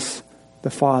shows us the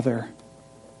Father.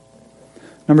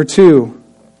 Number 2,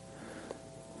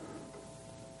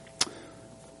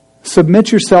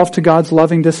 submit yourself to God's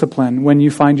loving discipline when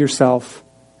you find yourself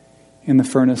in the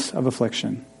furnace of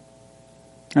affliction.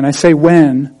 And I say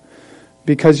when,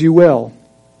 because you will.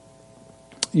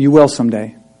 You will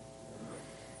someday.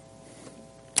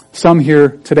 Some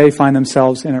here today find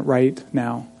themselves in it right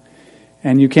now.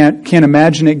 And you can't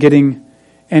imagine it getting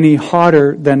any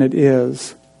hotter than it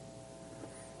is.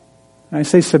 And I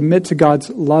say submit to God's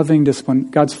loving discipline,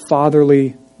 God's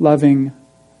fatherly, loving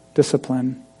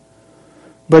discipline.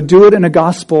 But do it in a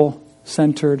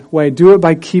gospel-centered way. Do it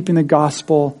by keeping the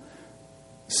gospel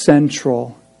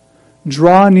central.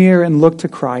 Draw near and look to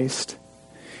Christ.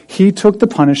 He took the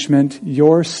punishment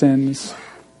your sins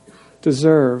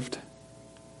deserved.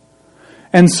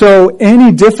 And so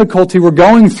any difficulty we're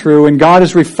going through and God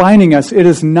is refining us, it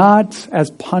is not as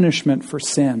punishment for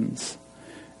sins.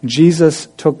 Jesus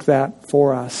took that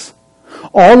for us.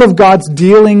 All of God's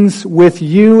dealings with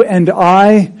you and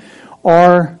I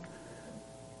are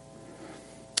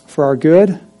for our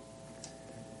good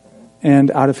and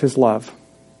out of His love.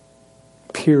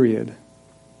 Period.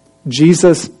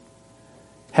 Jesus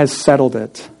has settled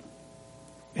it.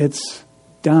 It's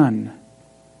done.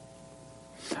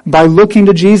 By looking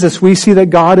to Jesus, we see that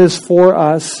God is for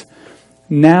us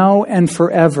now and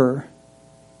forever.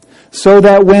 So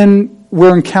that when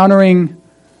we're encountering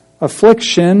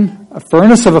affliction, a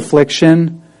furnace of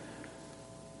affliction,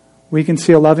 we can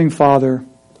see a loving Father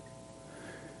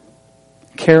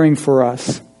caring for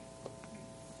us,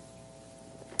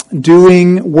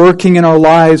 working in our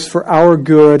lives for our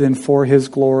good and for His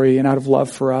glory and out of love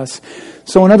for us.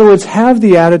 So in other words, have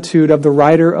the attitude of the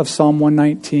writer of Psalm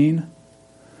 119,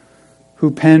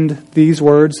 who penned these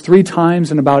words 3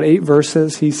 times in about 8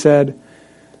 verses. He said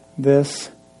this,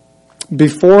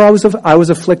 before I was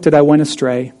afflicted, I went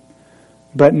astray,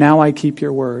 but now I keep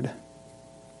your word.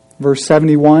 Verse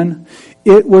 71,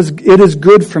 it is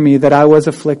good for me that I was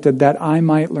afflicted, that I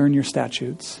might learn your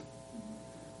statutes.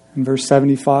 In verse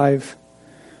 75,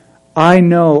 I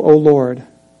know, O Lord,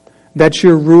 that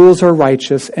your rules are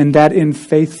righteous and that in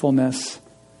faithfulness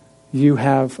you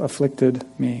have afflicted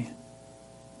me.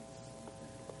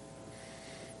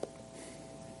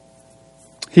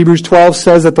 Hebrews 12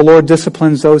 says that the Lord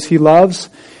disciplines those He loves,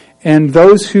 and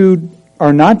those who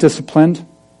are not disciplined,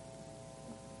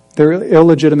 they're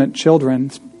illegitimate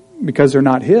children because they're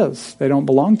not His. They don't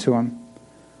belong to Him.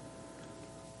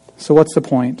 So what's the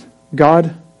point?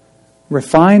 God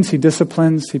refines, He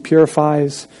disciplines, He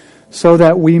purifies, so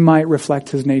that we might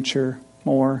reflect His nature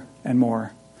more and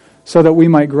more, so that we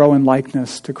might grow in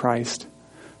likeness to Christ,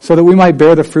 so that we might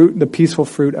bear the peaceful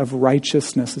fruit of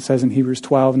righteousness, it says in Hebrews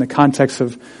 12, in the context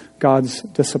of God's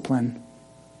discipline.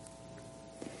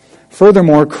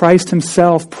 Furthermore, Christ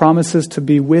himself promises to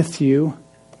be with you,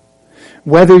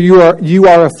 whether you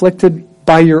are afflicted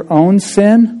by your own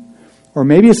sin, or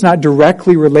maybe it's not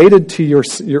directly related to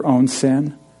your own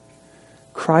sin.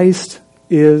 Christ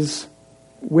is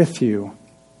with you.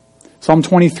 Psalm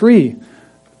 23,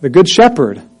 the Good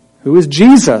Shepherd, who is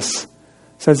Jesus,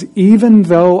 says, even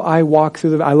though I walk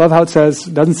through I love how it says,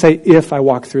 it doesn't say if I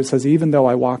walk through, it says, even though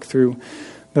I walk through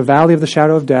the valley of the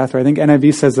shadow of death, or I think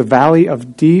NIV says the valley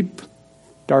of deep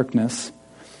darkness,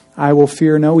 I will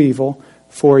fear no evil,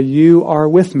 for you are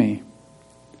with me.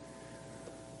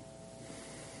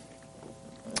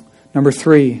 Number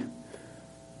 3,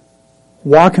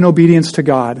 walk in obedience to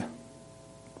God.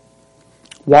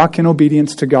 Walk in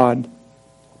obedience to God.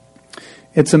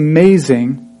 It's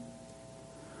amazing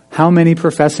how many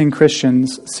professing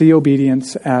Christians see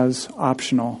obedience as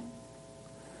optional.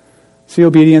 See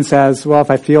obedience as, well, if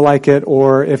I feel like it,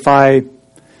 or if I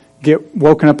get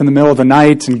woken up in the middle of the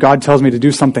night and God tells me to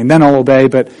do something, then I'll obey.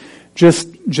 But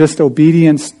just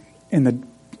obedience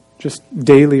just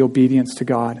daily obedience to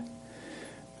God.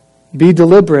 Be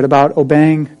deliberate about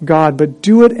obeying God, but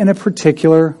do it in a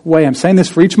particular way. I'm saying this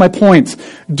for each of my points.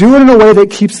 Do it in a way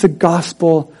that keeps the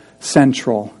gospel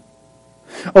central.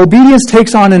 Obedience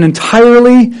takes on an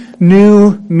entirely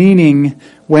new meaning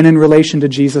when in relation to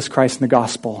Jesus Christ and the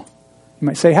gospel. You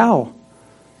might say, how?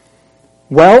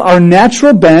 Well, our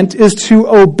natural bent is to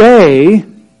obey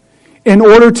in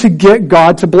order to get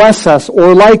God to bless us,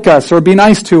 or like us, or be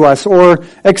nice to us, or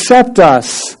accept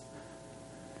us.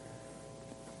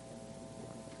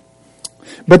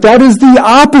 But that is the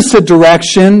opposite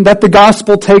direction that the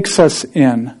gospel takes us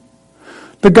in.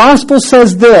 The gospel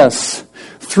says this: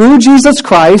 through Jesus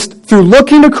Christ, through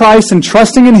looking to Christ and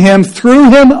trusting in Him, through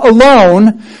Him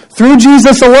alone, through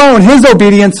Jesus alone, His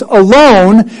obedience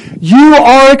alone, you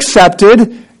are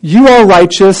accepted, you are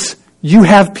righteous, you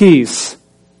have peace.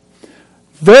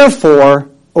 Therefore,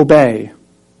 obey.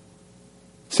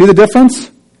 See the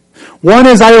difference? One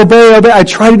is I obey, I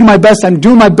try to do my best, I'm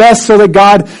doing my best so that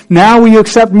God, now will you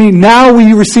accept me, now will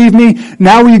you receive me,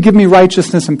 now will you give me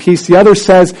righteousness and peace. The other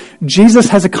says, Jesus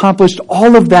has accomplished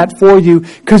all of that for you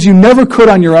because you never could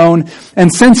on your own,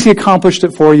 and since He accomplished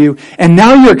it for you, and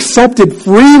now you're accepted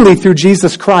freely through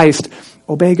Jesus Christ,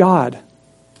 obey God.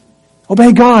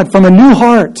 Obey God from a new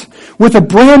heart, with a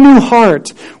brand new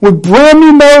heart, with brand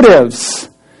new motives.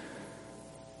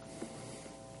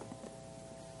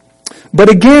 But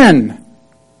again,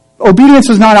 obedience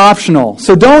is not optional.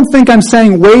 So don't think I'm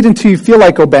saying wait until you feel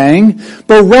like obeying,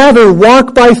 but rather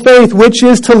walk by faith, which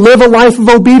is to live a life of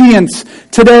obedience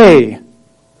today.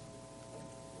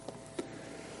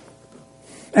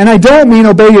 And I don't mean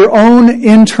obey your own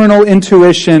internal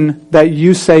intuition that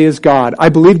you say is God. I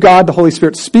believe God, the Holy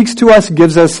Spirit, speaks to us,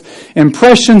 gives us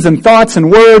impressions and thoughts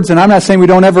and words, and I'm not saying we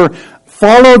don't ever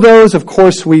follow those. Of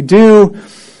course we do.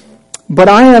 But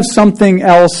I have something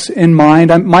else in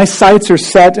mind. My sights are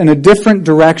set in a different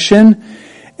direction,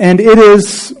 and it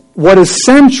is what is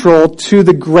central to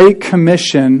the Great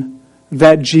Commission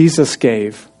that Jesus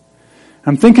gave.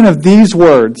 I'm thinking of these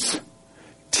words: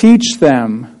 teach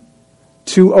them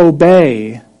to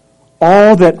obey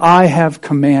all that I have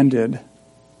commanded.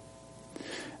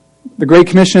 The Great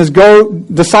Commission is go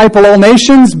disciple all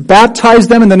nations, baptize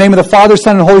them in the name of the Father,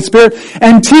 Son, and Holy Spirit,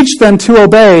 and teach them to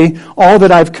obey all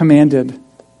that I've commanded.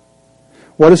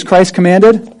 What has Christ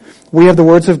commanded? We have the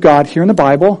words of God here in the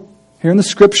Bible, here in the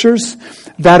Scriptures,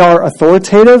 that are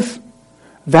authoritative,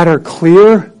 that are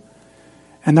clear,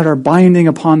 and that are binding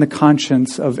upon the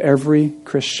conscience of every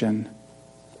Christian.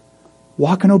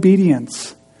 Walk in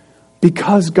obedience,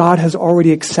 because God has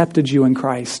already accepted you in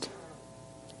Christ.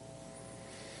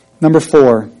 Number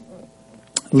 4,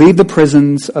 leave the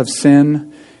prisons of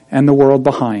sin and the world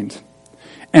behind.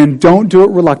 And don't do it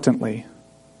reluctantly.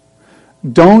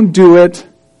 Don't do it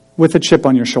with a chip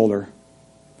on your shoulder.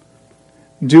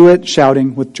 Do it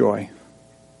shouting with joy.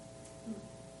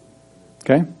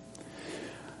 Okay?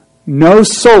 No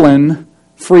sullen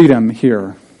freedom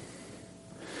here.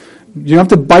 You don't have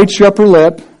to bite your upper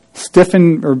lip,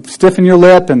 stiffen your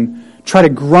lip and try to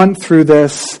grunt through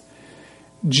this.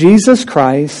 Jesus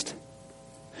Christ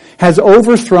has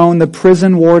overthrown the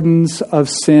prison wardens of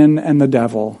sin and the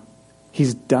devil.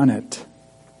 He's done it.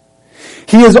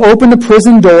 He has opened the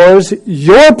prison doors,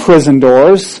 your prison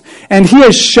doors, and He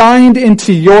has shined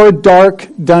into your dark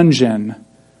dungeon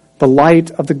the light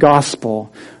of the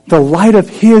gospel, the light of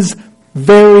His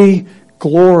very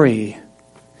glory.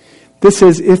 This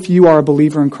is if you are a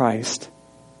believer in Christ.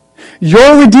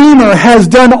 Your Redeemer has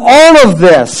done all of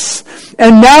this.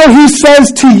 And now he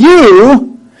says to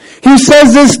you, he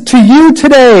says this to you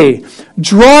today,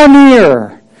 draw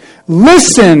near,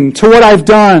 listen to what I've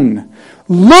done,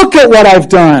 look at what I've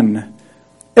done,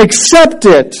 accept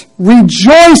it,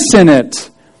 rejoice in it,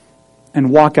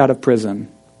 and walk out of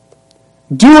prison.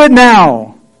 Do it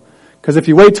now, because if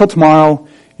you wait till tomorrow,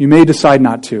 you may decide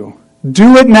not to.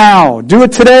 Do it now, do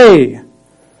it today.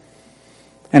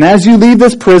 And as you leave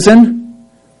this prison,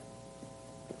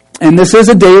 and this is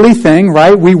a daily thing,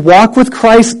 right? We walk with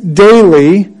Christ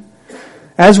daily.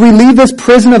 As we leave this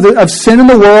prison of sin in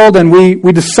the world and we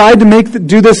decide to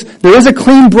do this, there is a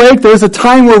clean break, there is a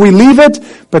time where we leave it,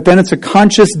 but then it's a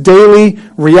conscious daily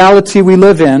reality we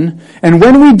live in. And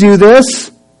when we do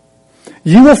this,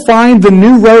 you will find the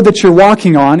new road that you're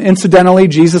walking on, incidentally,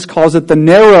 Jesus calls it the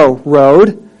narrow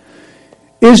road,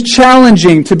 is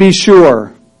challenging to be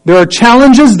sure. There are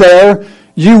challenges there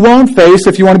you won't face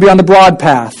if you want to be on the broad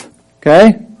path.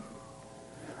 Okay?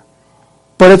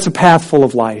 But it's a path full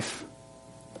of life.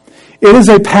 It is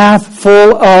a path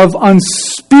full of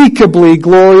unspeakably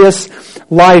glorious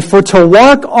life. For to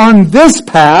walk on this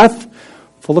path,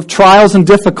 full of trials and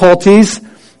difficulties,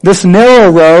 this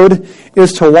narrow road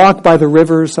is to walk by the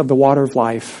rivers of the water of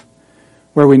life,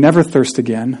 where we never thirst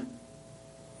again,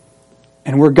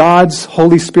 and where God's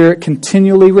Holy Spirit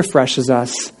continually refreshes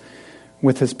us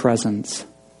with His presence.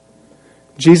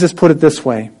 Jesus put it this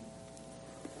way: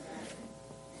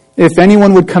 if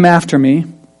anyone would come after me,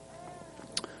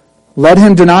 let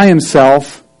him deny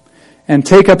himself and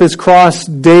take up his cross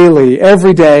daily,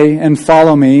 every day, and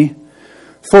follow me.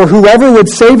 For whoever would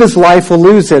save his life will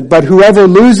lose it, but whoever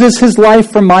loses his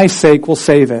life for my sake will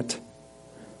save it.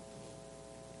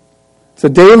 It's a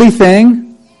daily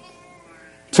thing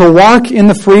to walk in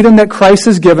the freedom that Christ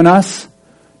has given us,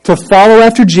 to follow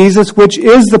after Jesus, which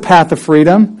is the path of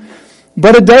freedom.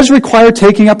 But it does require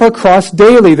taking up our cross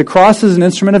daily. The cross is an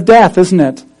instrument of death, isn't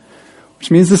it?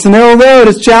 Which means this is a narrow road.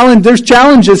 There's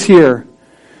challenges here,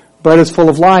 but it's full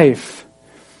of life.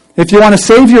 If you want to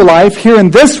save your life here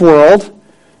in this world,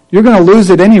 you're going to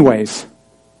lose it anyways.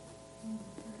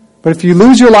 But if you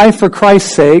lose your life for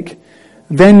Christ's sake,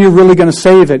 then you're really going to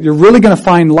save it. You're really going to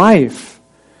find life.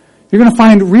 You're going to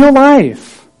find real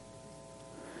life.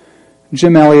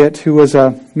 Jim Elliot, who was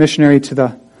a missionary to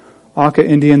the Auca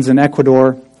Indians in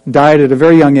Ecuador, died at a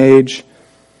very young age.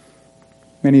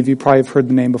 Many of you probably have heard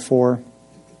the name before.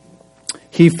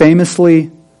 He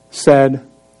famously said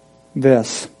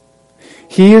this: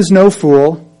 "He is no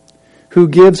fool who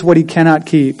gives what he cannot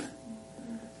keep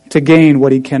to gain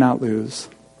what he cannot lose."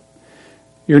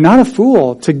 You're not a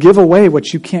fool to give away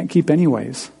what you can't keep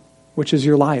anyways, which is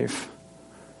your life.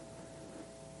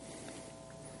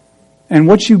 And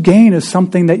what you gain is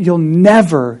something that you'll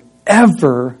never,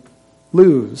 ever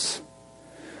lose.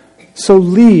 So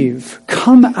leave.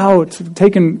 Come out.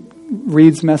 Taking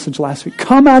Reed's message last week.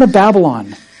 Come out of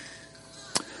Babylon.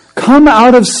 Come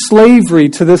out of slavery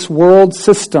to this world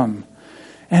system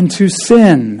and to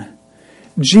sin.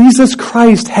 Jesus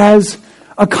Christ has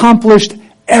accomplished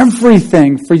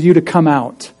everything for you to come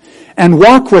out and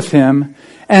walk with Him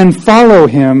and follow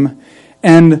Him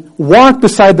and walk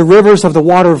beside the rivers of the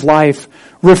water of life,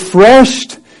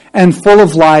 refreshed and full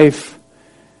of life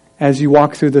as you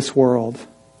walk through this world.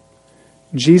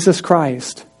 Jesus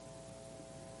Christ.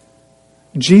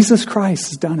 Jesus Christ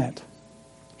has done it.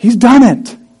 He's done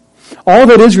it. All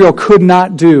that Israel could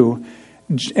not do,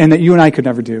 and that you and I could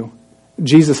never do,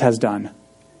 Jesus has done.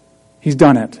 He's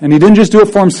done it. And He didn't just do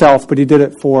it for Himself, but He did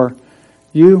it for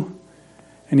you,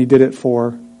 and He did it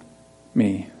for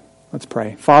me. Let's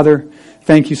pray. Father,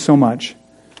 thank you so much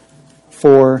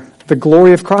for the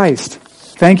glory of Christ.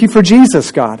 Thank you for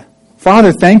Jesus, God.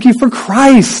 Father, thank you for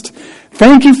Christ.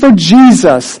 Thank you for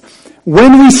Jesus.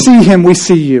 When we see Him, we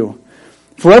see you.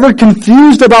 If we're ever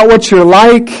confused about what you're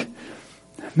like,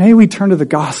 may we turn to the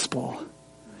gospel,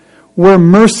 where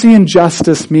mercy and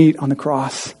justice meet on the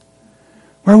cross,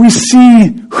 where we see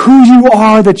who you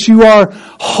are, that you are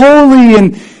holy,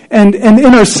 and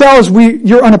in ourselves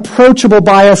you're unapproachable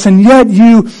by us, and yet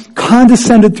you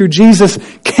condescended through Jesus,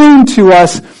 came to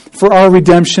us for our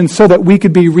redemption so that we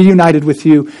could be reunited with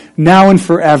you now and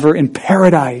forever in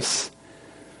paradise.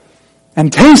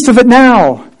 And taste of it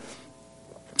now.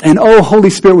 And oh,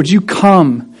 Holy Spirit, would you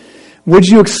come? Would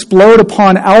you explode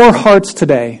upon our hearts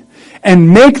today and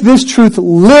make this truth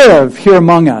live here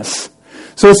among us?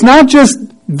 So it's not just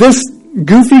this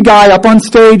goofy guy up on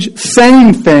stage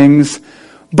saying things,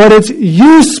 but it's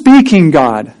you speaking,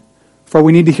 God, for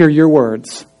we need to hear your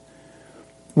words.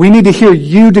 We need to hear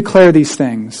you declare these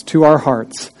things to our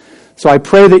hearts. So I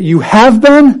pray that you have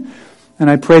been, And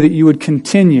I pray that you would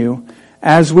continue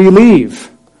as we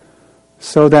leave,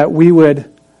 so that we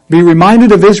would be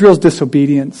reminded of Israel's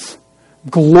disobedience,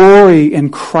 glory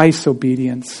in Christ's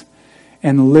obedience,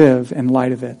 and live in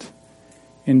light of it.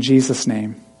 In Jesus'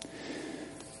 name.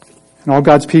 And all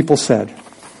God's people said,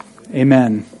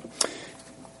 amen.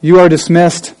 You are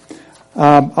dismissed.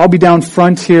 I'll be down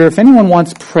front here. If anyone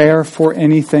wants prayer for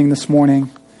anything this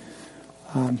morning,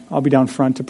 I'll be down front to pray.